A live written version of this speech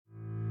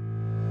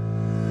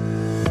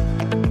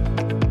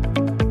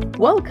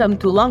Welcome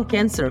to Lung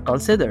Cancer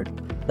Considered,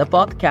 the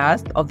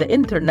podcast of the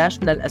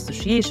International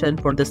Association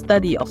for the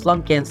Study of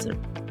Lung Cancer,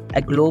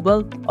 a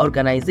global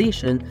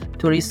organization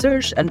to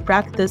research and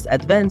practice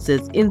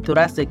advances in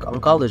thoracic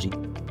oncology.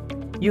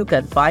 You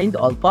can find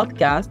all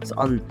podcasts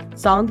on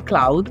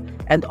SoundCloud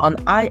and on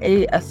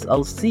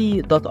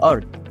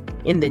iaslc.org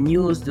in the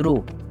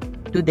newsroom.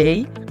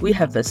 Today, we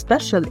have a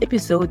special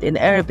episode in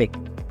Arabic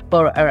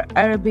for our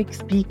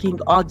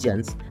Arabic-speaking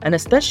audience and a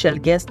special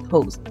guest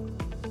host.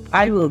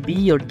 I will be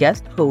your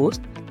guest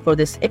host for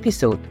this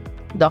episode,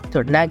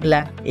 Dr.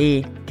 Nagla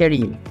A.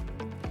 Karim.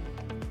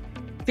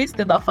 في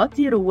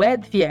استضافتي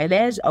رواد في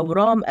علاج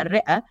أورام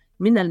الرئة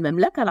من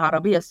المملكة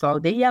العربية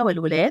السعودية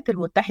والولايات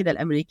المتحدة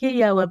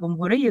الأمريكية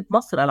وجمهورية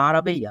مصر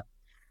العربية،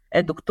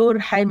 الدكتور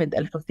حامد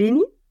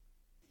الحسيني.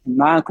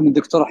 معكم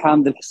الدكتور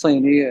حامد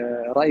الحسيني،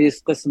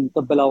 رئيس قسم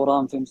طب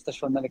الأورام في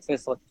مستشفى الملك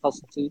فيصل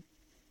التخصصي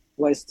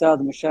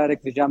وأستاذ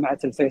مشارك في جامعة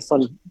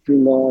الفيصل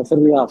في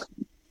الرياض.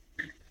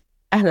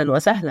 أهلا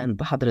وسهلا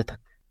بحضرتك.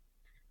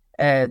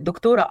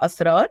 دكتورة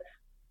أسرار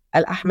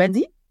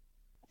الأحمدي.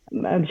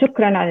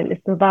 شكرا على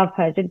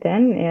الاستضافة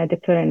جدا يا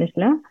دكتورة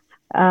نجلة.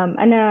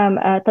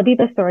 أنا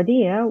طبيبة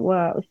سعودية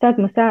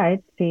وأستاذ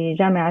مساعد في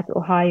جامعة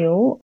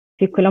أوهايو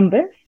في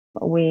كولومبوس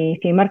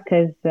وفي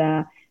مركز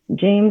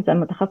جيمس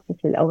المتخصص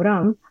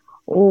للأورام،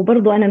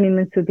 وبرضو أنا من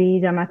منسوبي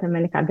جامعة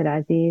الملك عبد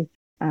العزيز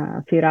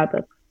في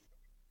رابغ.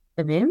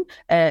 تمام.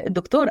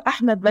 الدكتور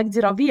أحمد مجدي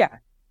ربيع.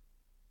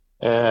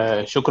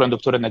 شكرا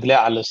دكتورة نجلاء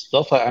على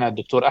الاستضافة. أنا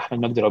الدكتور أحمد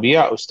مجدي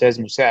ربيع،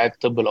 أستاذ مساعد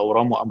طب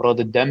الأورام وأمراض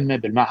الدم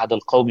بالمعهد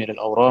القومي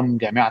للأورام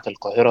جامعة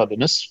القاهرة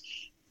بمصر،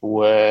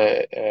 و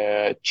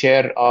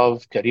Chair of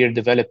Career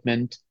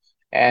Development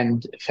and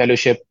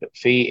Fellowship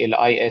في ال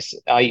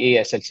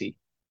IASLC.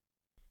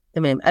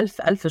 تمام،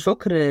 ألف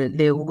شكر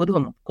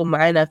لوجودكم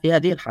معنا في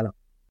هذه الحلقة.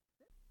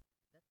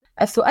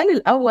 السؤال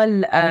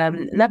الأول،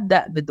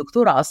 نبدأ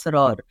بالدكتورة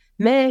أسرار.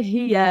 ما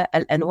هي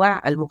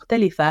الأنواع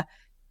المختلفة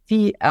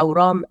في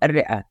أورام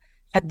الرئة؟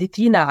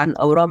 حدثينا عن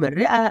أورام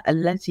الرئة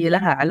التي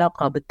لها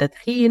علاقة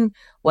بالتدخين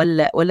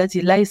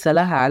والتي ليس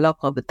لها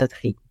علاقة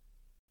بالتدخين.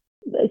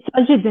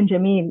 سؤال جدا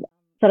جميل.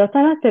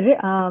 سرطانات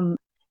الرئة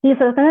هي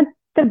سرطانات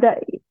تبدأ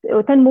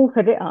وتنمو في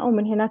الرئة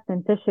ومن هناك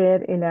تنتشر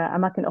إلى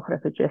أماكن أخرى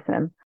في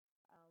الجسم،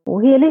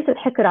 وهي ليست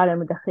حكر على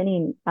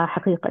المدخنين.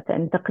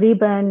 حقيقة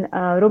تقريبا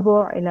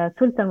ربع إلى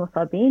ثلث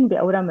المصابين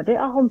بأورام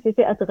الرئة هم في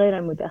فئة غير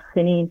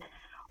المدخنين،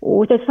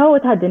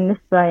 وتتفاوت هذه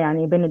النسبة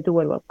يعني بين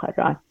الدول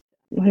والقارات.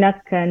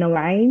 هناك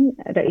نوعين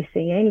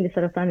رئيسيين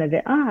لسرطان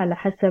الرئة على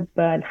حسب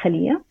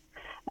الخلية.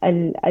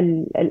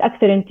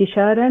 الأكثر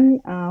انتشاراً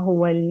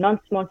هو النون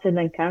سمول سيل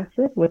لان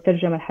كانسر،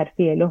 والترجمة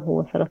الحرفية له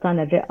هو سرطان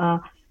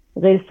الرئة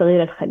غير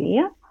صغير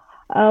الخلية.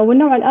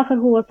 والنوع الآخر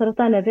هو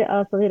سرطان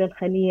الرئة صغير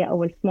الخلية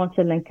أو السمول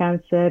سيل لان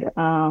كانسر،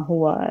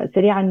 هو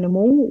سريع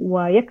النمو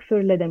ويكثر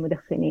لدى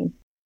المدخنين،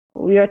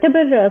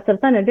 ويعتبر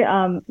سرطان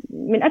الرئة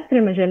من أكثر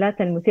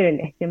المجالات المثيرة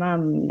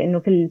للاهتمام، لأنه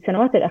في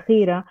السنوات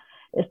الأخيرة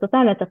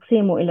استطعنا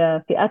تقسيمه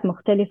إلى فئات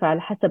مختلفة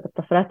على حسب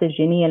الطفرات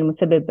الجينية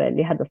المسببة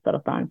لهذا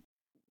السرطان،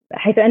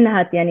 حيث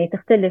أنها يعني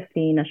تختلف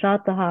في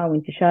نشاطها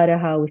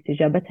وانتشارها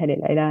واستجابتها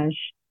للعلاج،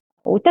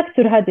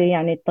 وتكثر هذه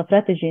يعني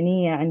الطفرات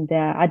الجينية عند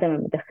عدم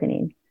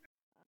المدخنين.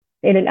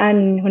 إلى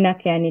الآن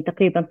هناك يعني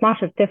تقريبا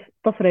 12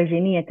 طفرة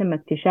جينية تم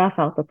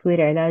اكتشافها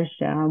وتطوير علاج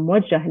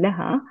موجه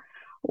لها،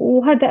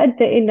 وهذا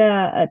أدى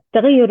إلى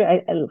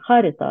تغير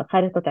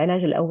خارطة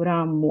علاج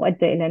الأورام،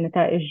 وأدى إلى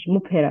نتائج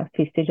مبهرة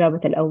في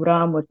استجابة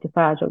الأورام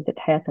وارتفاع جودة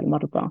حياة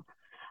المرضى.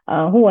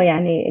 هو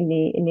يعني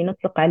اللي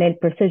نطلق عليه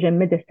البرسيجن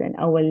ميديسن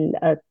أو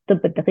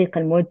الطب الدقيق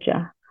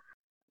الموجه.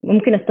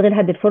 ممكن أستغل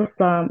هذه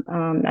الفرصة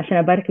عشان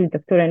أبارك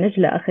للدكتورة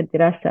نجلة آخر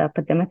دراسة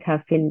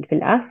قدمتها في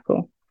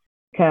الآسكو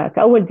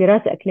كأول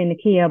دراسة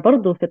أكلينيكية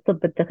برضو في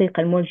الطب الدقيق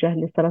الموجه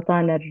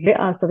لسرطان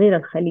الرئة صغير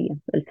الخلية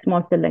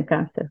السمول سيل لان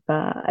كانسر.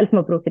 فألف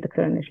مبروك يا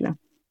دكتورة نجلة.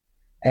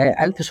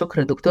 ألف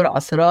شكر دكتورة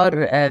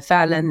أسرار.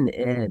 فعلا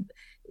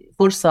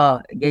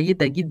فرصة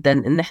جيدة جدا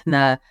إن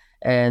احنا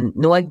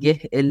نوجه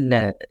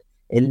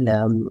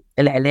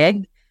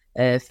العلاج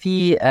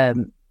في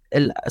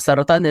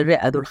سرطان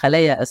الرئة ذو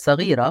الخلايا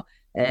الصغيرة،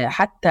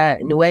 حتى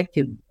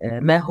نواكب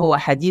ما هو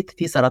حديث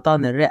في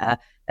سرطان الرئة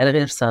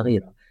الغير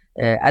صغيرة.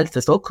 ألف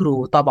شكر.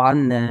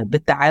 وطبعا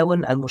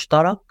بالتعاون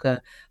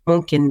المشترك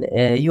ممكن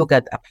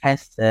يوجد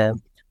أبحاث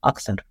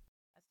أكثر.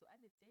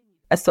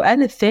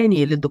 السؤال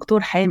الثاني للدكتور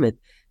حامد: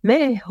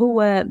 ما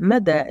هو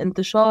مدى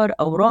انتشار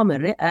أورام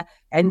الرئة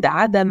عند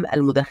عدم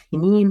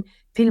المدخنين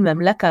في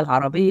المملكة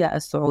العربية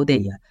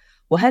السعودية؟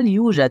 وهل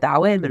يوجد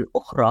عوامل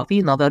أخرى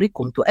في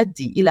نظركم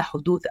تؤدي إلى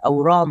حدوث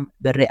أورام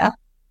بالرئة؟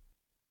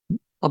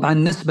 طبعا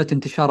نسبة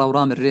انتشار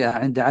أورام الرئة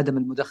عند عدم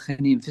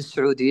المدخنين في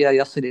السعودية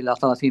يصل إلى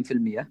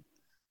 30%.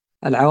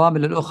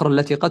 العوامل الأخرى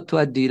التي قد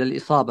تؤدي إلى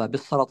الإصابة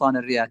بالسرطان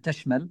الرئة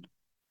تشمل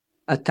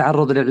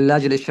التعرض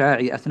للعلاج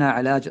الإشعاعي أثناء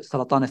علاج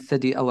سرطان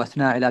الثدي أو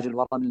أثناء علاج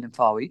الورم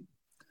الليمفاوي.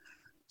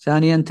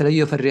 ثانياً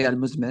تليف الرئة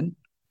المزمن.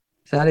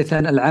 ثالثاً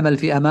العمل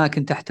في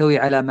أماكن تحتوي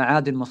على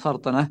معادن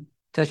مسرطنة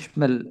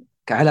تشمل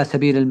على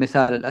سبيل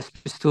المثال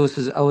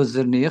الأسبستوسز أو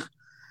الزرنيخ.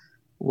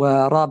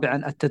 ورابعاً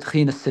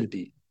التدخين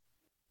السلبي.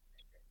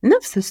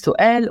 نفس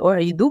السؤال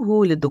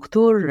أعيده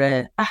للدكتور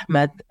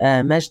أحمد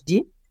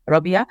مجدي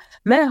ربيع.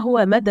 ما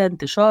هو مدى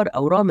انتشار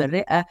أورام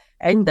الرئة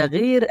عند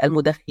غير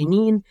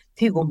المدخنين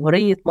في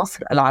جمهورية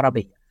مصر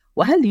العربية؟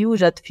 وهل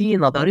يوجد في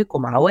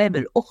نظركم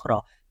عوامل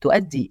أخرى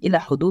تؤدي إلى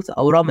حدوث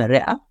أورام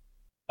الرئة؟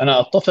 أنا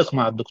أتفق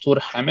مع الدكتور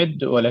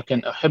حامد،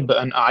 ولكن أحب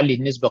أن أعلي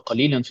النسبة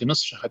قليلا. في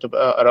مصر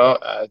هتبقى أرى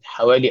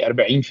حوالي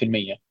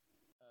 40%،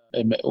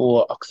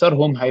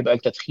 وأكثرهم هيبقى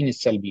التدخين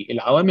السلبي.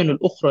 العوامل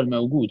الأخرى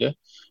الموجودة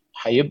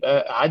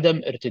هيبقى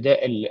عدم ارتداء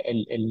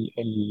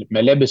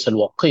الملابس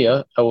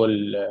الواقية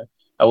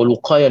أو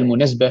الوقاية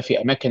المناسبة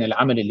في أماكن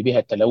العمل اللي بها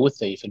التلوث،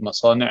 زي في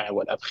المصانع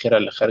والأبخرة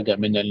اللي خارجة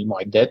من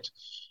المعدات،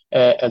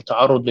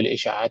 التعرض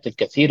للإشعاعات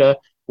الكثيرة،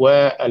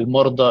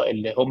 والمرضى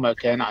اللي هم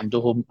كان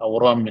عندهم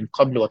أورام من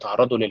قبل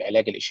وتعرضوا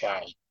للعلاج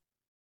الإشعاعي.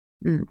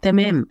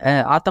 تمام.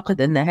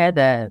 أعتقد أن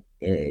هذا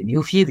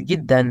يفيد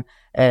جدا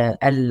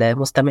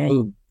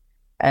المستمعين.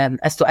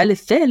 السؤال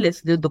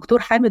الثالث للدكتور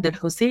حامد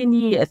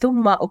الحسيني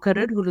ثم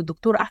أكرره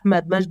للدكتور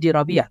أحمد مجدي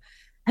ربيع.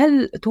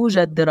 هل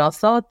توجد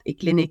دراسات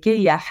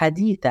إكلينيكية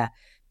حديثة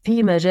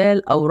في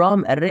مجال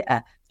أورام الرئة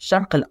في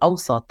الشرق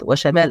الأوسط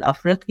وشمال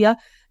أفريقيا،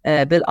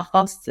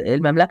 بالأخص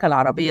المملكة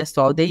العربية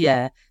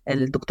السعودية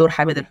الدكتور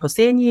حامد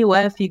الحسيني،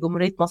 وفي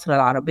جمهورية مصر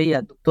العربية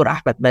الدكتور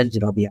أحمد مجدي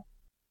ربيع؟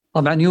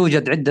 طبعا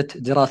يوجد عدة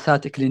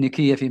دراسات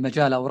إكلينيكية في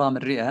مجال أورام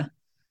الرئة،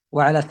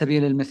 وعلى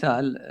سبيل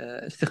المثال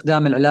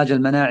استخدام العلاج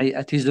المناعي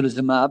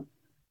أتيزوليزوماب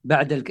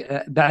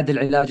بعد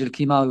العلاج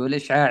الكيماوي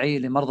والإشعاعي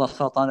لمرضى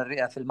سرطان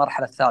الرئة في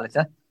المرحلة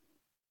الثالثة.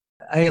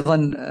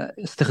 أيضا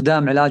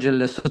استخدام علاج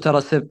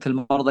السوتراسيب في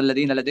المرضى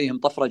الذين لديهم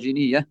طفرة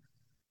جينية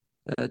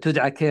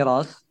تدعى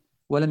كيراس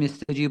ولم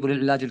يستجيبوا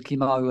للعلاج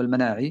الكيماوي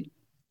والمناعي.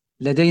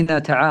 لدينا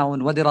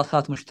تعاون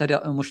ودراسات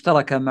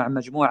مشتركة مع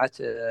مجموعة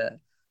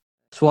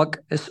سوق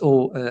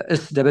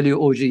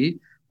SWOG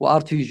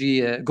وRTG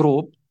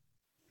جروب.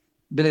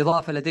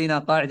 بالإضافة لدينا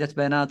قاعدة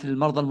بيانات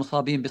للمرضى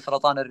المصابين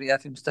بسرطان الرئة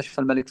في مستشفى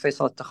الملك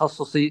فيصل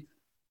التخصصي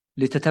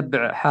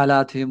لتتبع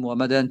حالاتهم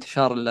ومدى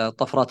انتشار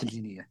الطفرات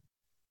الجينية.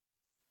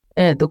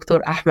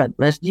 دكتور أحمد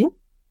مجدي.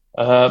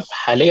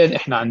 حاليا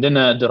احنا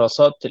عندنا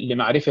دراسات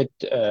لمعرفة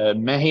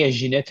ما هي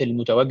الجينات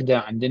المتواجدة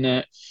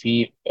عندنا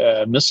في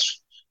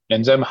مصر،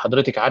 لأن زي ما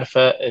حضرتك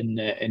عارفة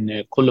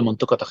إن كل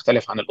منطقة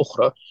تختلف عن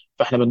الأخرى.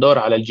 فاحنا بندور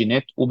على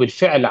الجينات،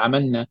 وبالفعل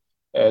عملنا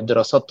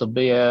دراسات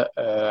طبية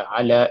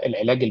على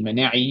العلاج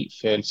المناعي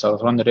في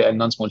السرطان الرئة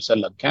النون سمول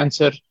سيل لانج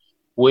كانسر،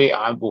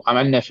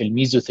 وعملنا في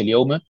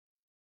الميزوثيليوما.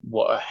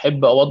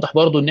 وأحب أوضح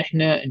برضو إن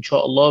احنا إن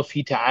شاء الله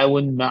في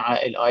تعاون مع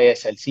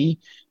ISLC.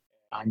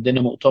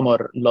 عندنا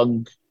مؤتمر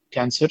لونج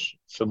كانسر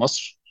في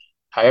مصر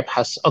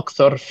هيبحث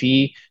أكثر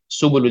في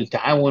سبل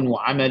التعاون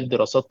وعمل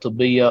دراسات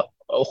طبية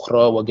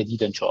أخرى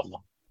وجديدة إن شاء الله.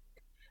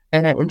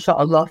 إن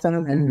شاء الله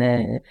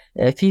فعلا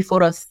في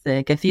فرص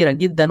كثيرة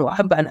جدا.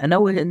 وأحب أن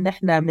أنوه أن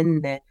احنا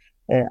من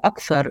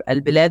أكثر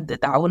البلاد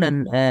تعاونا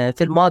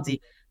في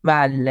الماضي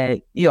مع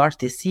ال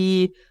ERTC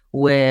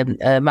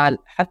ومع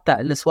حتى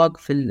الأسواق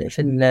في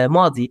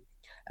الماضي.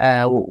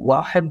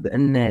 وأحب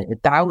أن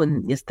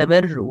التعاون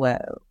يستمر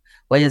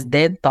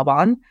ويزداد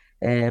طبعا،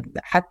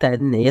 حتى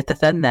أن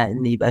يتثنى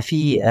أن يبقى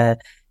فيه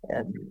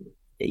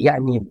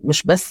يعني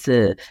مش بس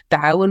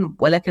تعاون،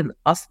 ولكن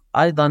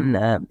أيضا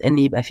أن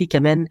يبقى فيه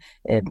كمان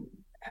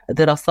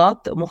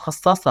دراسات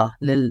مخصصة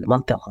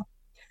للمنطقة.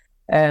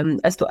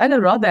 السؤال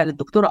الرابع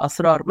للدكتورة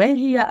أسرار. ما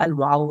هي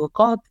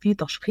المعوقات في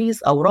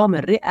تشخيص أورام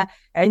الرئة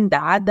عند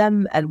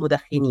عدم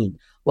المدخنين،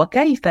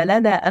 وكيف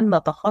لنا أن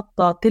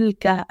نتخطى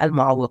تلك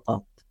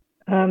المعوقات؟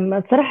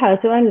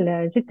 بصراحة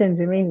سؤال جدا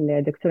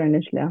جميل دكتورة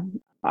نجلة.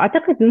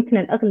 أعتقد يمكن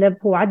الأغلب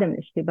هو عدم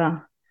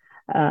الاشتباه،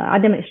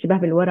 عدم الاشتباه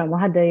بالورم،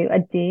 وهذا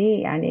يؤدي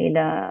يعني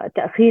إلى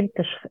تأخير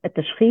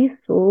التشخيص،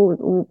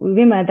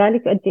 وبما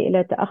ذلك يؤدي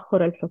إلى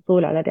تأخر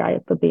الحصول على الرعاية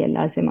الطبية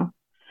اللازمة.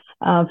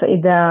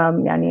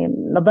 فإذا يعني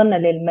نظرنا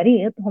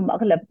للمريض، هم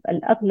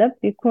الأغلب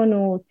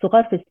بيكونوا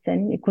صغار في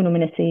السن، يكونوا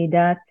من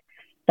السيدات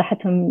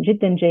صحتهم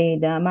جدا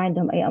جيدة، ما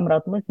عندهم أي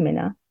أمراض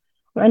مزمنة،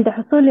 وعند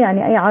حصول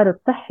يعني أي عارض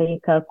صحي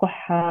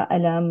ككحة،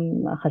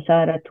 ألم،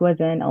 خسارة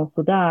وزن أو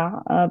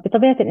صداع،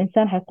 بطبيعة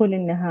الإنسان حيقول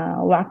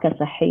إنها وعكة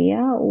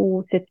صحية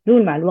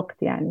وستزول مع الوقت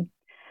يعني.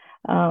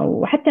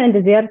 وحتى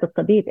عند زيارة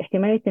الطبيب،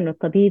 احتمالية إنه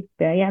الطبيب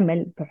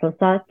يعمل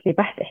فحوصات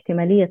لبحث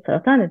احتمالية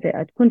سرطان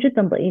الرئة تكون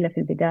جدا ضئيلة في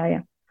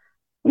البداية.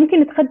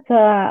 ممكن نتخطى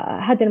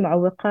هذه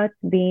المعوقات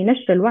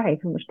بنشر الوعي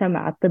في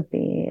المجتمع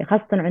الطبي،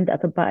 خاصة عند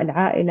أطباء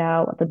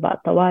العائلة وأطباء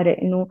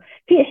الطوارئ، إنه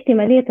في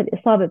احتمالية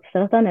الإصابة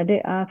بسرطان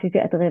الرئة في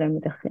فئة غير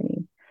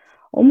المدخنين.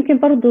 وممكن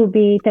برضو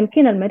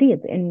بتمكين المريض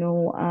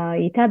إنه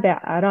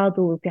يتابع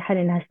أعراضه في حال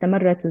إنها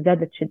استمرت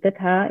وزادت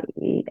شدتها،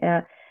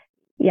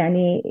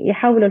 يعني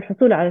يحاول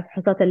الحصول على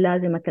الفحوصات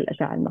اللازمة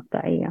كالأشعة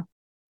المقطعية.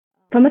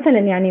 فمثلا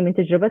يعني من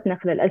تجربتنا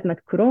خلال أزمة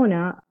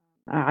كورونا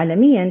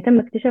عالميا تم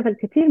اكتشاف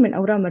الكثير من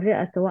أورام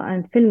الرئة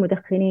سواء في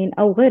المدخنين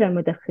أو غير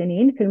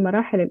المدخنين في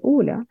المراحل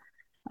الأولى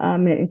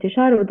من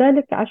الانتشار،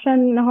 وذلك عشان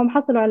أنهم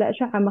حصلوا على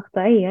أشعة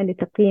مقطعية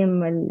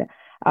لتقييم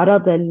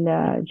أعراض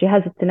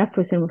الجهاز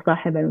التنفسي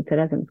المصاحبة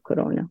لمتلازمة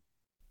كورونا.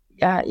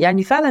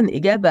 يعني فعلا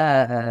إجابة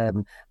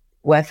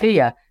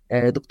وافية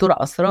دكتورة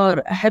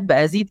أسرار، أحب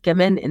أزيد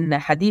كمان إن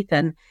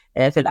حديثا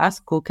في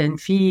العسكو كان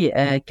في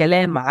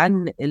كلام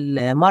عن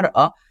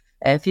المرأة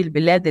في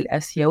البلاد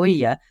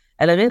الآسيوية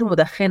الغير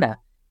مدخنة،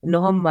 إن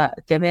هم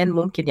كمان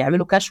ممكن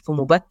يعملوا كشف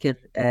مبكر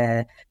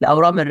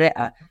لأورام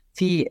الرئة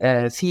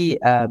في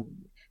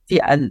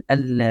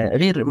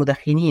الغير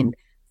المدخنين.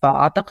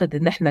 فأعتقد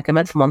إن إحنا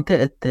كمان في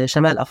منطقة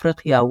شمال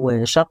أفريقيا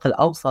والشرق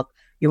الأوسط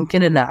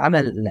يمكننا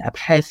عمل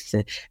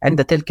أبحاث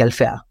عند تلك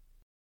الفئة.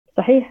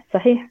 صحيح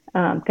صحيح.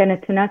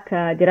 كانت هناك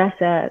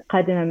دراسة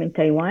قادمة من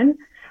تايوان،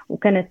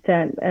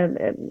 وكانت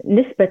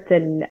نسبة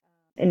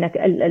إنك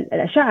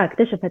الأشعة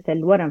اكتشفت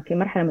الورم في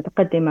مرحلة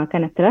متقدمة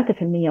كانت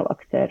 3%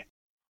 وأكثر.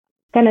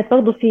 كانت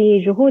برضو في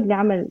جهود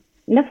لعمل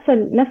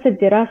نفس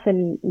الدراسة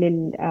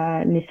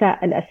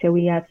للنساء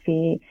الآسيويات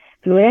في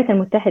الولايات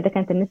المتحدة،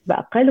 كانت النسبة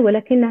أقل،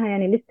 ولكنها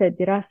يعني لسه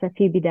الدراسة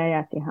في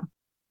بداياتها.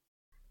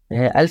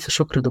 ألف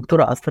شكر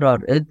دكتورة أسرار.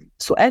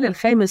 السؤال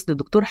الخامس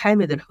لدكتور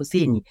حامد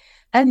الحسيني: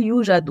 هل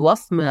يوجد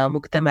وصمة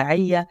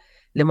مجتمعية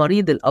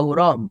لمريض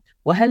الأورام؟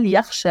 وهل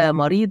يخشى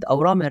مريض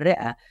أورام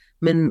الرئة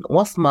من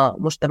وصمة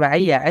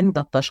مجتمعية عند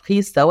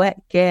التشخيص سواء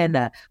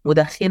كان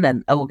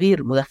مدخنا أو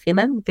غير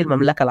مدخنا في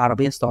المملكة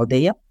العربية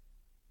السعودية؟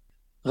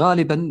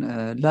 غالبا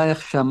لا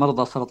يخشى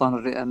مرضى سرطان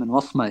الرئة من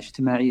وصمة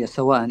اجتماعية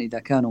سواء إذا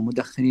كانوا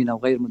مدخنين أو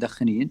غير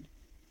مدخنين،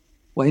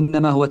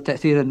 وإنما هو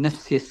التأثير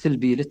النفسي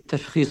السلبي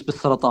للتشخيص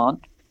بالسرطان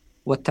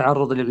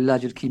والتعرض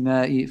للعلاج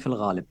الكيميائي في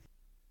الغالب.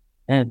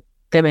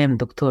 تمام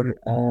دكتور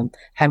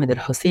حامد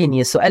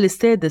الحسيني. السؤال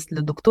السادس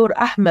للدكتور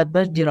أحمد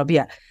مجدي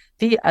ربيع: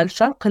 في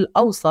الشرق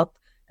الأوسط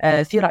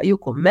في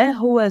رأيكم ما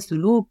هو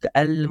سلوك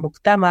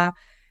المجتمع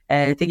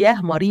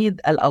تجاه مريض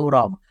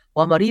الأورام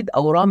ومريض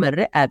أورام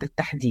الرئة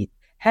بالتحديد؟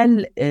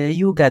 هل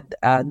يوجد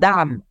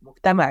دعم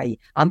مجتمعي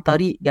عن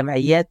طريق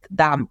جمعيات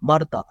دعم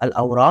مرضى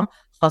الأورام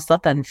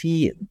خاصة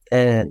في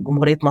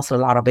جمهورية مصر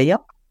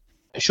العربية؟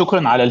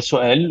 شكرا على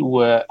السؤال.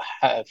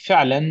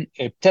 وفعلا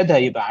ابتدى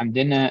يبقى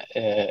عندنا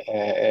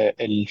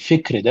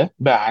الفكر ده،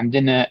 بقى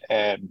عندنا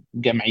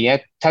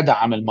جمعيات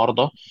تدعم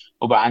المرضى،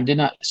 وبقى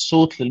عندنا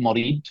صوت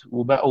للمريض،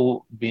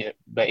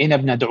 بقينا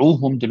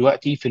بندعوهم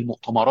دلوقتي في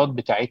المؤتمرات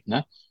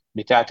بتاعتنا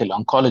بتاعة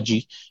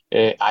الأنكولوجي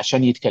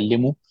عشان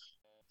يتكلموا.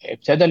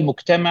 ابتدى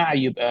المجتمع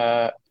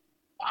يبقى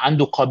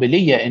عنده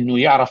قابلية إنه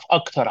يعرف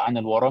أكتر عن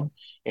الورم،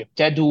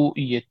 ابتدوا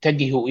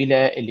يتجهوا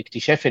إلى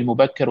الاكتشاف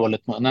المبكر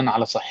والاطمئنان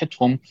على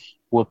صحتهم،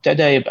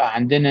 وابتدى يبقى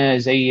عندنا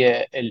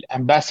زي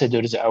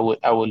الامباسادورز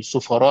أو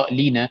السفراء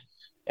لينا،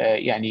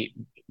 يعني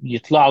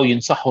يطلعوا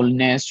ينصحوا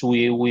الناس،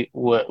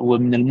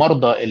 ومن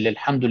المرضى اللي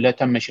الحمد لله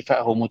تم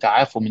شفائهم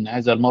وتعافوا من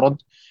هذا المرض،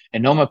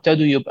 إن هم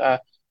ابتدوا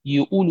يبقى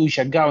يقولوا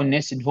يشجعوا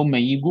الناس إن هم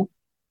يجوا.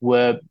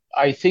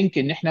 واي ثينك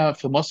ان احنا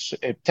في مصر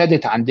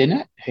ابتدت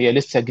عندنا، هي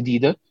لسه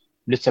جديده،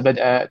 لسه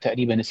بادئه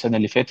تقريبا السنه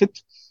اللي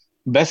فاتت،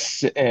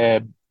 بس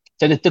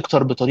ابتدت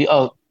تكتر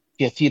بطريقه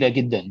كثيره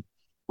جدا.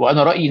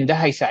 وانا رايي ان ده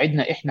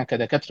هيساعدنا احنا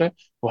كدكاتره،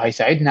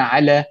 وهيساعدنا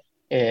على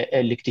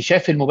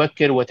الاكتشاف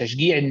المبكر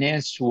وتشجيع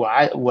الناس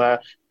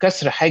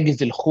وكسر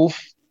حاجز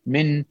الخوف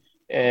من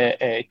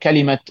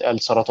كلمه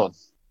السرطان.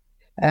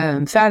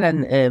 فعلا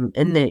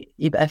ان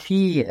يبقى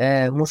في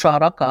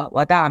مشاركة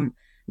ودعم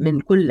من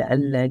كل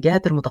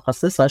الجهات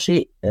المتخصصة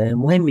شيء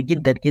مهم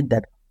جدا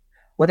جدا.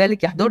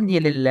 وذلك يحضرني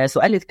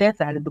للسؤال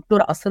التاسع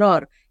للدكتورة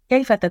أسرار: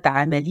 كيف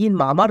تتعاملين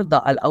مع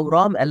مرضى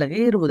الأورام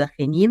الغير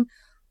مدخنين،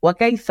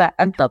 وكيف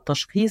أن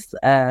التشخيص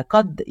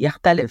قد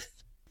يختلف؟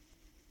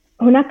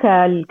 هناك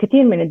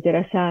الكثير من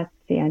الدراسات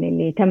يعني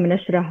اللي تم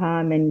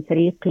نشرها من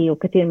فريقي،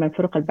 وكثير من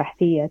الفرق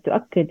البحثية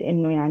تؤكد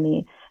إنه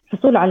يعني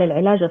الحصول على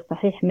العلاج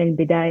الصحيح من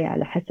البداية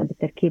على حسب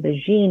التركيب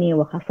الجيني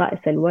وخصائص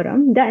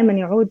الورم دائما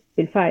يعود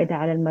بالفائدة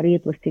على المريض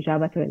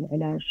واستجابته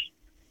للعلاج.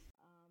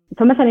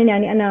 فمثلا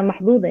يعني أنا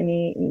محظوظة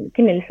إني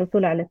يمكنني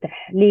الحصول على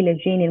التحليل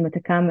الجيني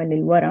المتكامل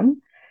للورم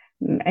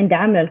عند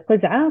عمل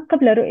القزعة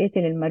قبل رؤيتي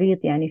للمريض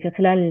يعني في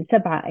خلال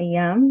 7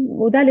 أيام،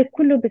 وذلك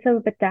كله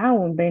بسبب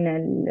التعاون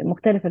بين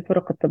مختلف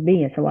الفرق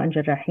الطبية سواء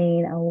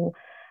جراحين أو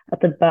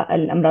أطباء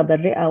الأمراض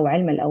الرئة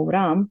وعلم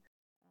الأورام،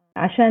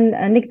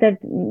 عشان نقدر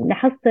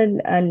نحصل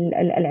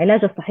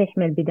العلاج الصحيح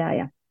من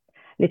البداية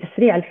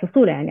لتسريع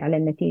الحصول يعني على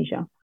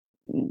النتيجة.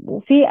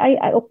 وفي أي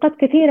أوقات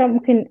كثيرة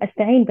ممكن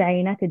أستعين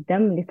بعينات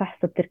الدم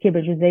لفحص التركيب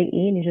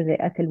الجزيئي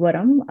لجزيئات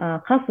الورم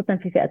خاصة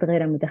في فئة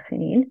غير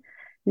المدخنين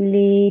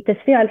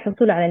لتسريع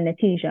الحصول على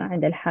النتيجة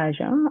عند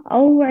الحاجة،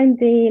 أو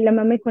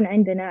لما ما يكون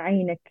عندنا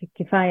عينة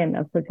كفاية من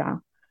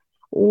القزعة.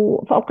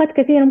 وفي أوقات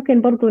كثيرة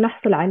ممكن برضو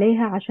نحصل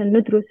عليها عشان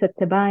ندرس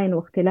التباين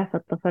واختلاف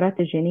الطفرات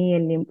الجينية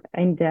اللي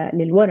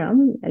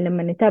للورم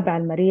لما نتابع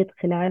المريض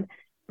خلال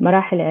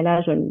مراحل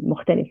العلاج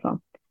المختلفة.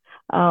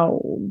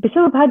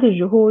 بسبب هذه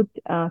الجهود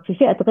في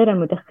فئة غير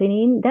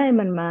المدخنين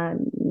دائما ما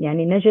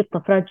يعني نجد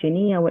طفرات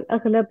جينية،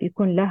 والأغلب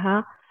يكون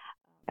لها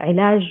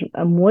علاج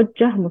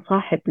موجه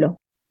مصاحب له.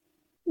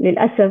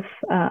 للأسف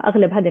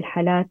أغلب هذه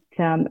الحالات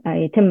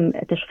يتم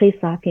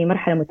تشخيصها في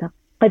مرحلة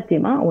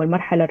متقدمة أو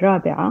المرحلة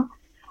الرابعة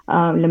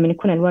لما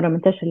يكون الورم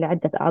منتشر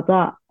لعدة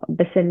أعضاء،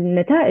 بس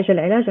النتائج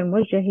العلاج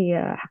الموجه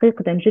هي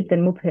حقيقة جدا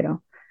مبهرة.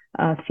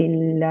 في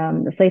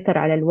السيطرة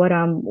على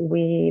الورم،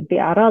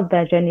 وبأعراض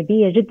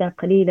جانبية جدا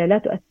قليلة لا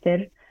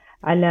تؤثر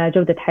على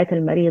جودة حياة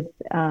المريض،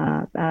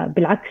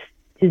 بالعكس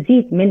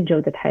تزيد من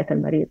جودة حياة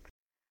المريض.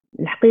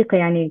 الحقيقة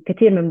يعني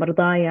كثير من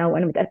مرضايا،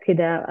 وأنا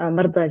متأكدة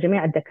مرضى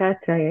جميع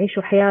الدكاترة،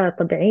 يعيشوا حياة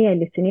طبيعية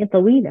لسنين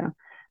طويلة،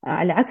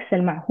 على عكس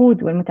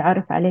المعهود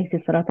والمتعارف عليه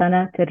في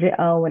سرطانات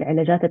الرئة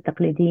والعلاجات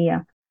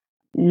التقليدية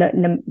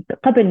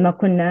قبل ما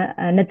كنا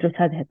ندرس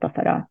هذه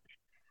الطفرات.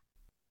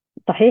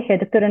 صحيح يا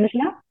دكتورة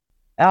نجلة؟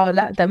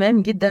 لا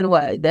تمام جدا،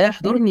 وده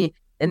يحضرني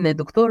ان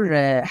الدكتور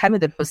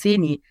حامد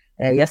الحسيني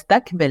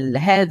يستكمل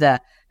هذا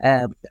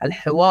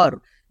الحوار.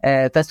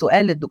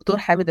 فسؤال الدكتور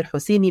حامد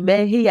الحسيني: ما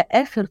هي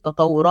آخر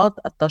تطورات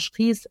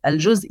التشخيص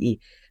الجزئي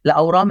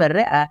لأورام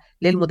الرئة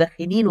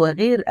للمدخنين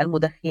وغير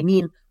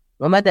المدخنين،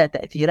 ومدى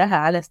تأثيرها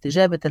على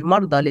استجابة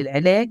المرضى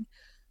للعلاج،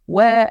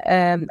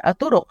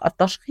 وطرق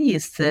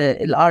التشخيص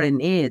ال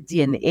RNA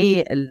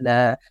DNA،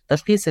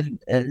 التشخيص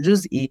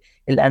الجزئي،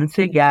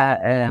 الأنسجة،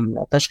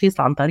 التشخيص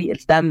عن طريق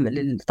الدم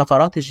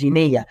للطفرات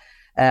الجينية.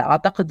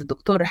 أعتقد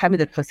الدكتور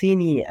حامد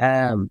الحسيني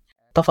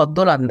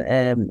تفضلا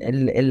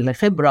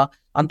الخبرة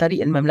عن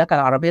طريق المملكة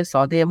العربية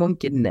السعودية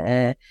ممكن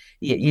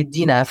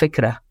يدينا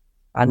فكرة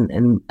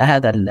عن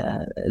هذا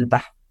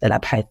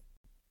الأبحاث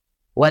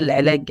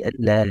والعلاج.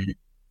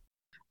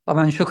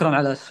 طبعا شكرا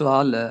على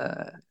السؤال.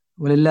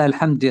 ولله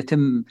الحمد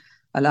يتم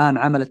الآن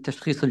عمل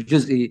التشخيص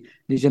الجزئي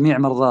لجميع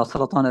مرضى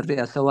سرطان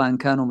الرئة، سواء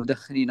كانوا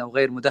مدخنين أو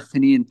غير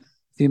مدخنين،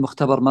 في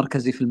مختبر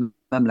مركزي في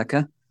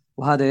المملكة،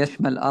 وهذا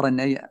يشمل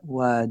RNA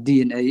و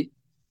DNA.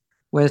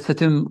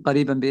 وسيتم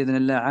قريبا بإذن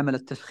الله عمل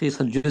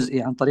التشخيص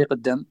الجزئي عن طريق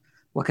الدم،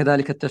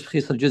 وكذلك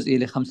التشخيص الجزئي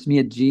ل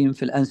 500 جين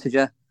في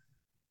الأنسجة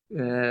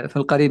في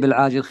القريب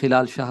العاجل،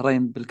 خلال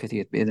شهرين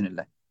بالكثير بإذن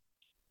الله.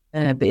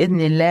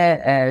 بإذن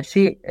الله.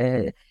 شيء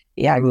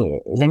يعني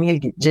جميل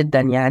جدا.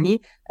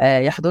 يعني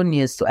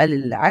يحضرني السؤال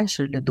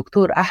العاشر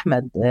للدكتور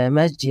أحمد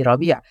مجدي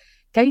ربيع: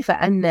 كيف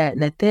أن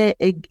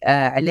نتائج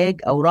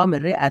علاج أورام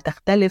الرئة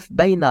تختلف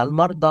بين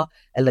المرضى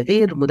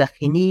الغير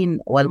مدخنين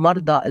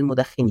والمرضى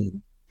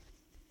المدخنين؟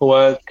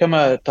 هو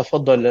كما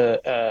تفضل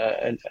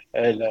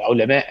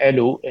العلماء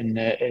قالوا ان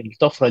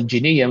الطفره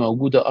الجينيه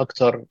موجوده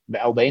اكتر،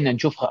 او بقينا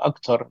نشوفها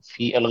اكتر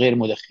في الغير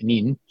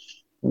مدخنين.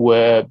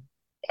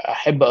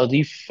 واحب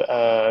اضيف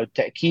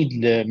تاكيد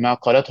لما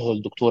قالته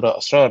الدكتوره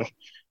اسرار،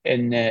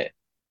 ان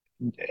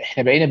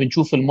احنا بقينا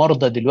بنشوف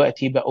المرضى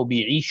دلوقتي بقوا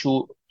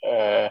بيعيشوا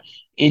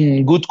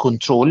in good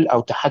control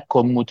او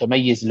تحكم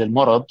متميز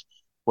للمرض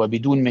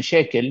وبدون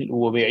مشاكل،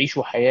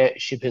 وبيعيشوا حياة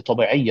شبه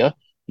طبيعية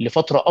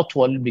لفترة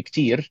اطول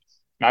بكتير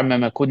عما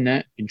ما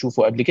كنا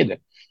بنشوفه قبل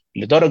كده.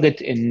 لدرجة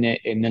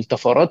ان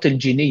الطفرات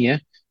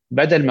الجينية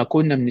بدل ما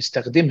كنا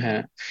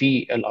بنستخدمها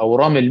في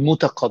الاورام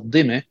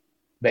المتقدمة،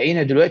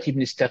 بقينا دلوقتي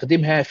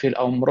بنستخدمها في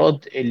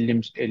الامراض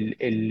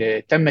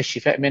اللي تم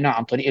الشفاء منها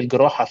عن طريق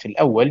الجراحة في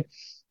الاول،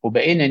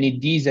 وبقينا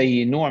نديه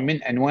زي نوع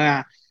من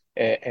انواع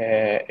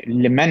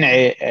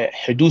لمنع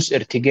حدوث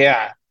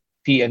ارتجاع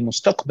في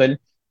المستقبل.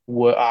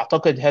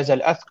 واعتقد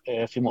هذا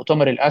في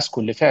مؤتمر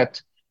الاسكو اللي فات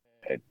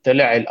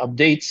طلع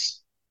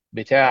الابديتس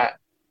بتاع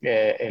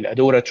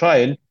الادورا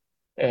ترايل،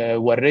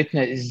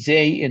 ورتنا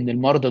ازاي ان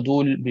المرضى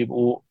دول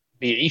بيبقوا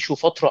بيعيشوا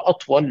فترة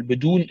اطول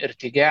بدون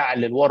ارتجاع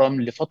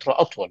للورم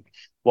لفترة اطول.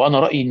 وانا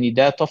رأيي ان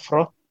ده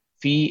طفرة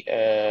في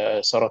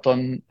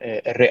سرطان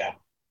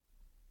الرئة.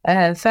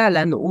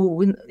 فعلا.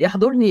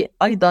 ويحضرني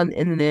أيضا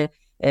أن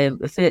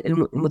في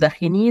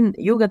المدخنين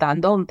يوجد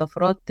عندهم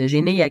طفرات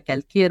جينية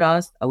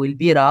كالكيراس أو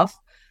البيراف،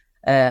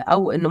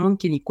 أو أنه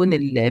ممكن يكون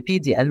البي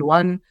دي ال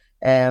 1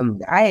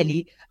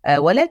 عالي.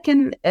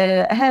 ولكن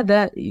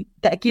هذا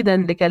تأكيدا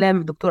لكلام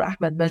الدكتور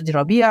أحمد مجدي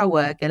ربيع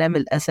وكلام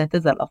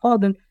الأساتذة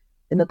الأفاضل،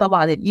 أن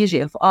طبعا الإي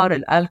جي اف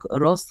ار،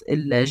 الروس،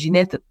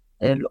 الجينات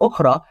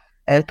الأخرى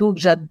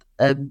توجد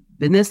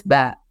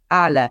بنسبة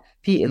أعلى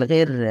في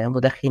الغير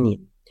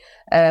مدخنين.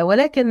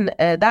 ولكن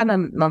دعنا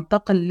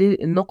ننتقل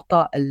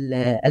للنقطة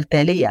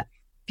التالية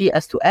في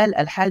السؤال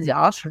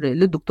 11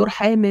 للدكتور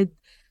حامد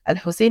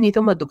الحسيني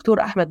ثم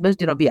الدكتور أحمد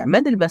مجدي ربيع: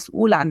 من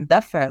المسؤول عن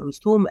دفع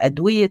رسوم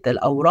أدوية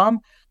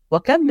الأورام،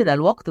 وكم من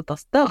الوقت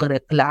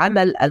تستغرق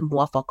لعمل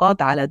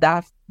الموافقات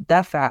على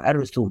دفع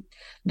الرسوم؟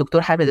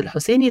 دكتور حامد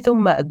الحسيني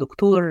ثم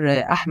الدكتور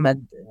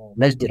أحمد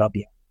مجدي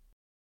ربيع.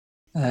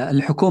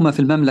 الحكومة في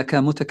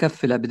المملكة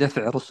متكفلة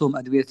بدفع رسوم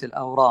أدوية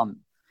الأورام،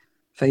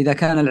 فإذا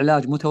كان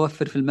العلاج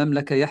متوفر في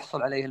المملكة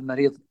يحصل عليه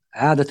المريض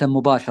عادة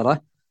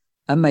مباشرة.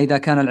 أما إذا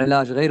كان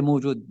العلاج غير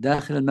موجود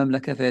داخل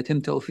المملكة فيتم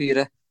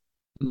توفيره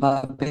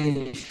ما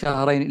بين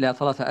 2 إلى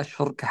 3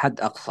 أشهر كحد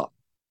أقصى.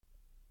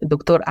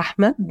 الدكتور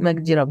أحمد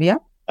مجدي ربيع.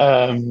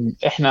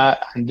 احنا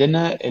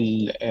عندنا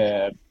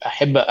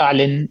احب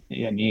اعلن،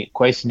 يعني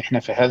كويس ان احنا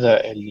في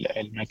هذا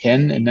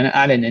المكان، ان انا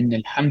اعلن ان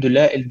الحمد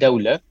لله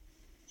الدولة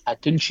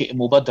هتنشئ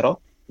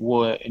مبادرة،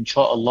 وان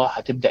شاء الله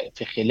هتبدأ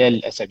في خلال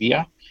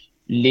الاسابيع،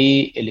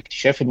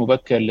 للاكتشاف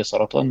المبكر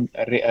لسرطان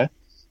الرئة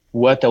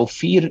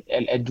وتوفير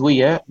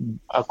الأدوية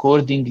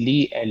according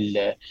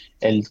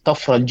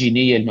للطفرة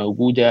الجينية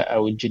الموجودة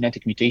أو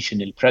الجيناتيك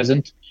ميوتيشن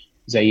البريزنت،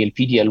 زي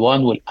البي دي ال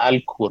 1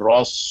 والالك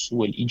والراس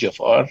والاي جي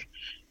اف ار.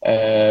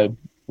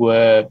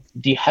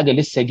 ودي حاجة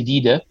لسه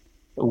جديدة،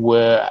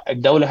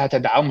 والدولة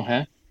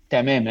هتدعمها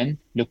تماما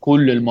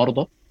لكل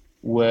المرضى،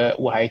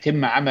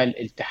 وهيتم عمل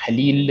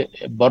التحاليل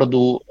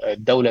برضو.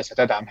 الدولة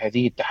ستدعم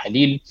هذه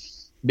التحاليل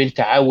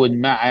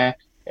بالتعاون مع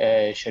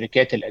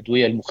شركات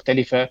الأدوية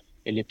المختلفة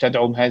اللي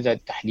بتدعم هذا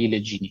التحليل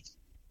الجيني.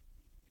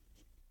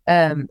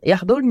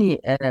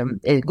 يحضرني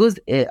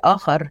جزء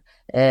آخر.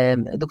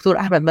 دكتور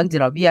أحمد مجدي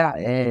ربيع،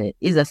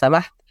 إذا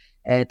سمحت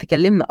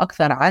تكلمنا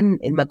أكثر عن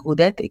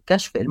المجهودات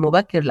الكشف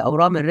المبكر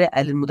لأورام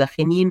الرئة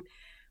للمدخنين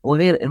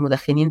وغير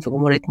المدخنين في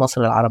جمهورية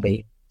مصر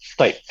العربية.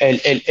 طيب،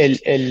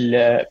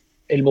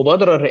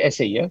 المبادرة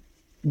الرئاسية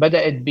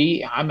بدأت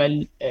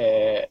بعمل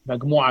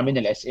مجموعة من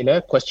الأسئلة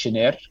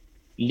كويستشنير،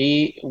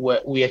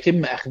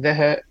 ويتم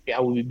أخذها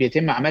أو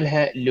بيتم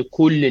عملها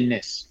لكل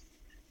الناس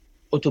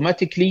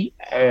اوتوماتيكلي.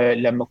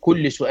 لما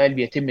كل سؤال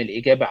بيتم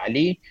الإجابة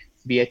عليه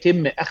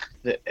بيتم أخذ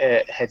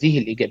هذه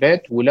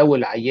الإجابات، ولو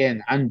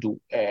العيان عنده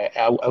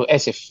أو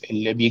آسف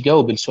اللي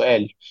بيجاوب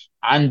السؤال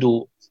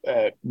عنده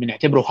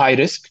بنعتبره هاي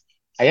ريسك،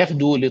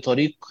 هياخده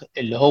لطريق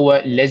اللي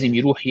هو لازم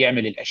يروح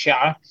يعمل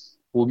الأشعة،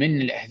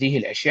 ومن هذه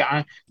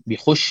الأشعة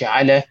بيخش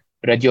على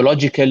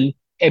راديولوجيكال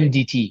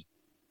MDT،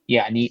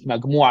 يعني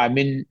مجموعة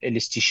من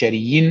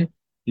الاستشاريين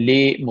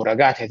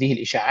لمراجعة هذه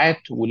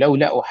الإشاعات، ولو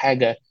لقوا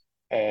حاجة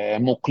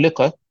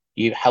مقلقة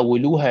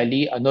يحولوها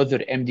ل another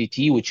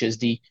MDT which is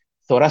the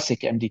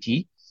thoracic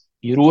MDT،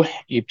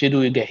 يروح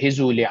يبتدوا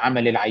يجهزوا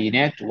لعمل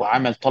العينات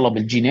وعمل طلب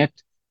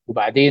الجينات،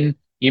 وبعدين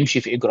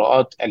يمشي في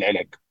إجراءات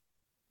العلاج.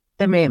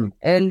 تمام.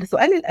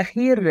 السؤال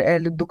الأخير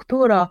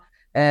للدكتورة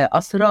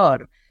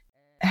أسرار،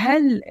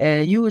 هل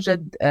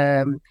يوجد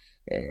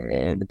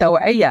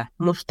توعية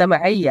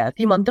مجتمعية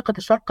في منطقة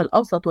الشرق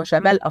الأوسط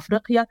وشمال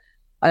أفريقيا؟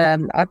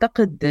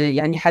 أعتقد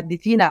يعني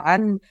حدثينا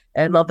عن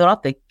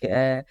نظرتك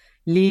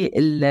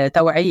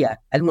للتوعية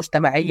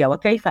المجتمعية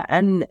وكيف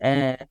أن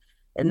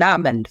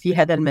نعمل في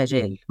هذا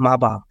المجال مع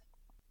بعض.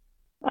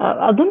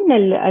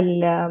 أظن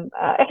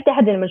إحدى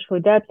هذه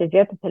المجهودات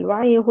لزيادة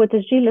الوعي هو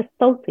تسجيل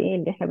الصوتي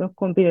اللي إحنا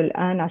بنقوم به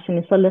الآن عشان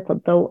نسلط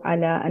الضوء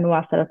على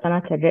أنواع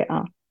سرطانات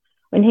الرئة،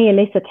 وإن هي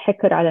ليست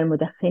حكر على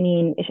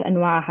المدخنين، إيش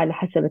أنواعها على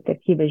حسب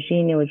التركيب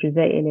الجيني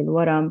والجزيئي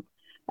للورم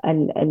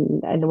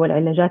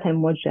والعلاجات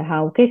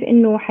الموجهة، وكيف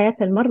إنه حياة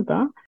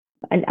المرضى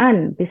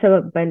الآن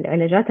بسبب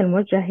العلاجات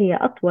الموجهة هي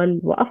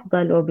أطول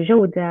وأفضل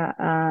وبجودة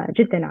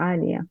جدا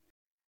عالية.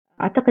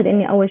 أعتقد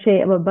أني أول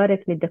شيء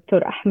ببارك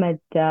للدكتور أحمد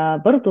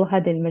برضو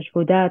هذه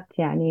المجهودات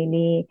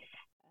يعني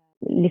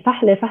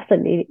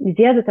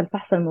لزيادة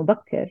الفحص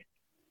المبكر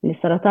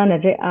لسرطان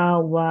الرئة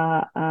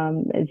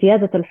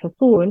وزيادة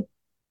الحصول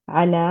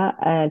على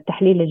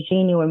التحليل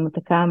الجيني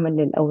والمتكامل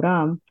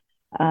للأورام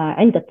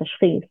عند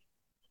التشخيص.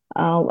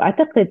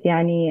 وأعتقد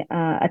يعني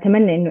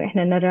أتمنى أنه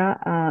إحنا نرى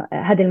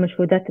هذه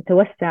المجهودات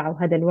تتوسع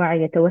وهذا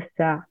الوعي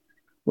يتوسع،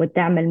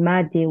 والدعم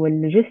المادي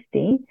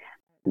واللوجستي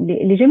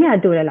لجميع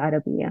الدول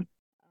العربية،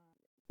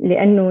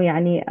 لأنه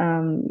يعني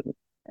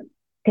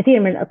كثير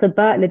من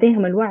الأطباء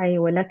لديهم الوعي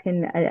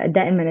ولكن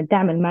دائما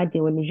الدعم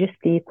المادي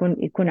واللوجستي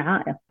يكون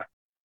عائق.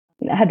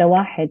 هذا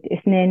واحد.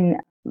 اثنين،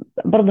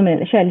 برضو من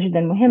الأشياء اللي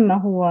جدا مهمة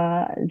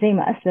هو زي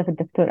ما أسلف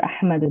الدكتور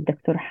أحمد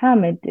والدكتور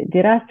حامد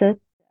دراسة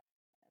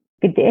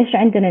قد إيش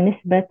عندنا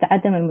نسبة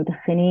عدم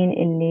المدخنين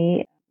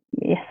اللي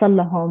يحصل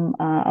لهم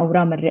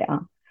أورام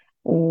الرئة،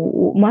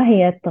 وما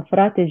هي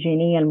الطفرات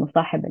الجينية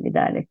المصاحبة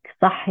لذلك.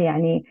 صح،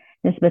 يعني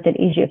نسبة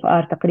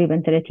EGFR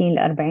تقريبا 30 ل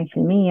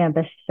 40%،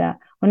 بس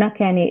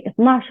هناك يعني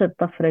 12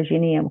 طفرة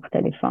جينية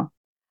مختلفة.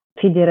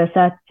 في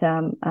دراسات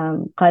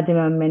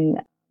قادمة من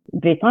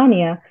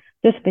بريطانيا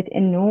تثبت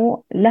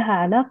أنه لها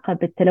علاقة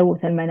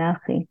بالتلوث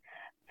المناخي،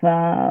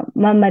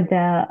 فما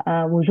مدى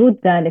وجود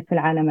ذلك في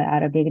العالم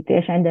العربي؟ قد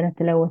إيش عندنا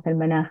التلوث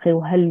المناخي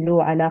وهل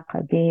له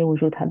علاقة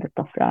بوجود هذه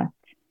الطفرات؟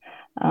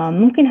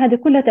 ممكن هذه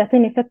كلها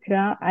تعطيني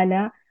فكرة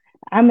على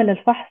عمل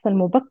الفحص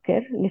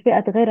المبكر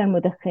لفئة غير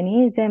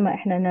المدخنين، زي ما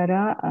إحنا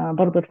نرى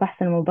برضو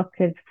الفحص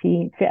المبكر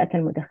في فئة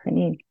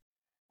المدخنين.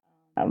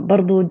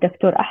 برضو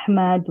الدكتور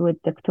أحمد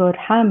والدكتور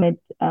حامد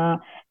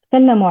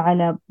تكلموا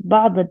على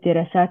بعض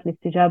الدراسات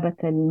لاستجابة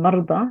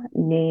المرضى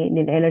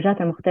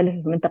للعلاجات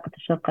المختلفة في منطقة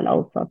الشرق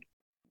الأوسط.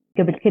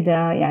 قبل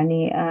كده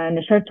يعني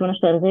نشرت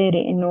ونشر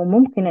غيري إنه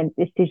ممكن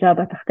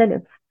الاستجابة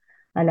تختلف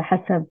على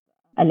حسب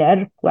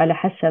العرق وعلى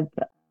حسب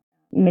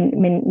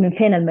من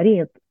فين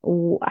المريض،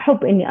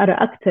 وأحب إني أرى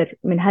أكثر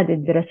من هذه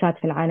الدراسات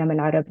في العالم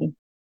العربي.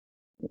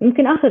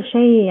 يمكن آخر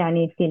شيء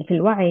يعني في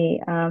الوعي،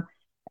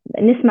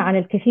 نسمع عن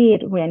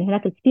الكثير، ويعني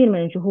هناك الكثير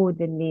من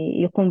الجهود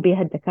اللي يقوم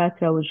بها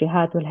الدكاترة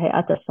والجهات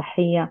والهيئات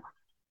الصحية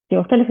في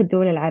مختلف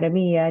الدول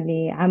العربية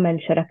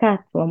لعمل شراكات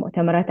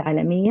ومؤتمرات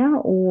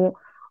عالمية،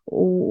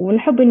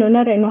 ونحب إنه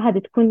نرى إنه هذه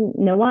تكون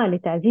نواة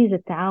لتعزيز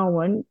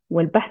التعاون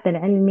والبحث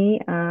العلمي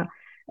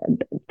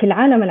في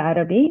العالم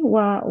العربي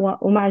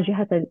ومع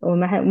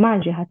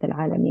الجهات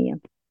العالمية،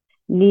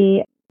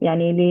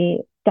 يعني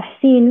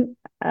لتحسين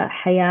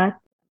حياة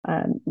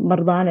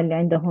مرضانا اللي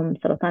عندهم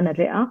سرطان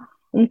الرئة،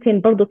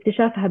 وممكن برضو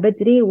اكتشافها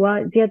بدري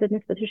وزيادة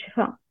نسبة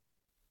الشفاء.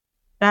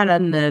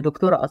 فعلا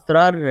دكتورة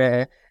أسرار،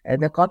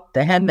 نقاط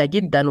هامة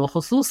جدا،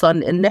 وخصوصا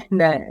إن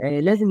إحنا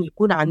لازم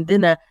يكون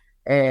عندنا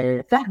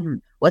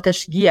فهم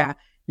وتشجيع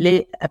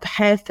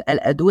لأبحاث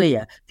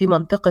الأدوية في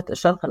منطقة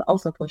الشرق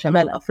الأوسط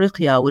وشمال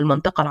أفريقيا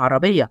والمنطقة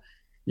العربية،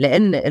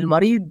 لأن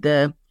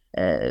المريض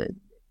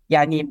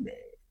يعني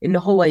إن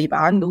هو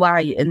يبقى عنده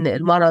وعي إن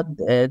المرض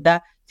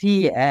ده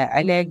فيه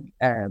علاج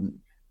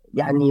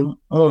يعني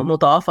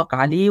متوافق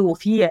عليه،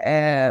 وفي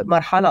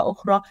مرحلة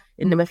أخرى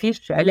إن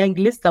مفيش علاج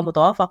لسه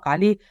متوافق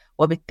عليه،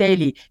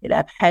 وبالتالي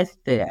الأبحاث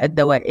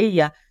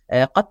الدوائية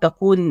قد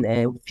تكون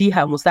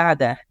فيها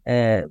مساعدة،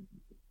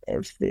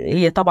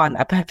 هي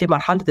طبعا في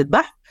مرحلة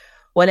البحث،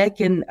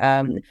 ولكن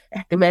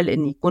احتمال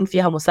أن يكون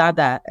فيها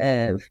مساعدة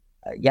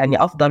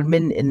يعني أفضل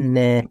من أن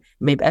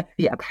ما يبقى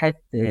في أبحاث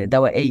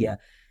دوائية.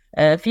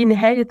 في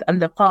نهاية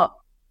اللقاء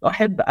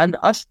أحب أن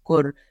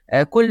أشكر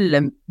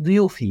كل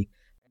ضيوفي،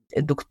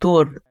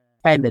 الدكتور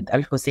حامد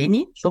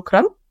الحسيني،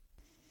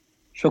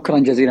 شكرا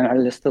جزيلا على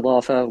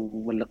الاستضافة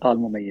واللقاء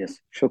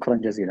المميز. شكرا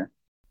جزيلا.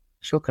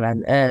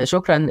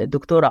 شكرا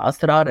الدكتورة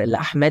أسرار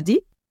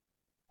الأحمدي.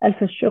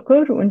 ألف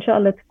الشكر، وإن شاء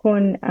الله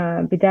تكون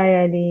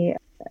بداية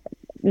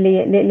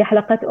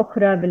لحلقات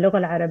أخرى باللغة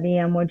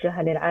العربية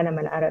موجهة للعالم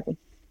العربي.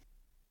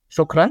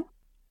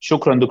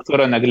 شكرا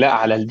دكتورة نجلاء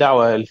على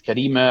الدعوة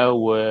الكريمة،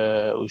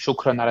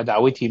 وشكرا على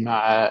دعوتي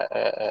مع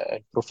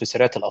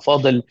البروفيسورات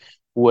الأفاضل،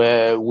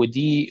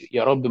 ودي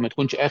يا رب ما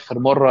تكونش آخر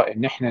مرة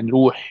إن احنا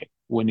نروح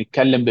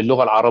ونتكلم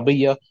باللغة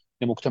العربية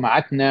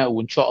لمجتمعاتنا،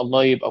 وإن شاء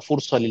الله يبقى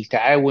فرصة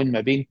للتعاون ما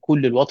بين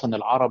كل الوطن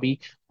العربي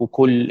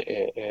وكل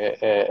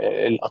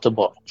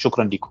الأطباء.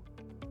 شكرا لكم.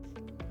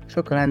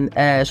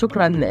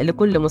 شكرا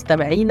لكل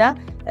مستمعينا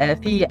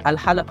في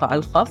الحلقة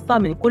الخاصة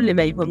من كل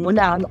ما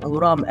يهمنا عن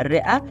أورام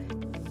الرئة.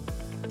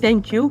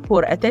 Thank you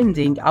for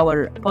attending our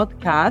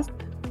podcast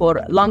for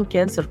Lung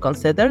Cancer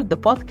Considered,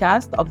 the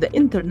podcast of the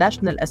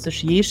International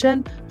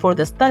Association for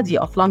the Study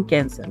of Lung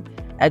Cancer,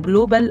 a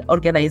global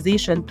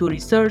organization to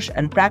research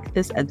and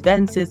practice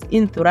advances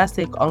in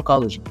thoracic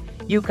oncology.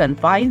 You can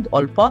find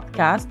all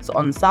podcasts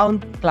on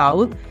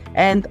SoundCloud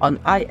and on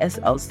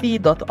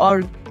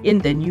islc.org in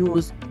the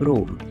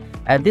newsroom.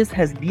 This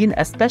has been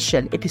a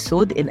special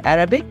episode in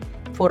Arabic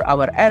for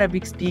our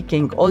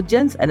Arabic-speaking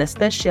audience and a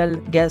special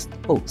guest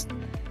host.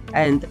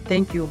 And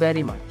thank you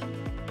very much.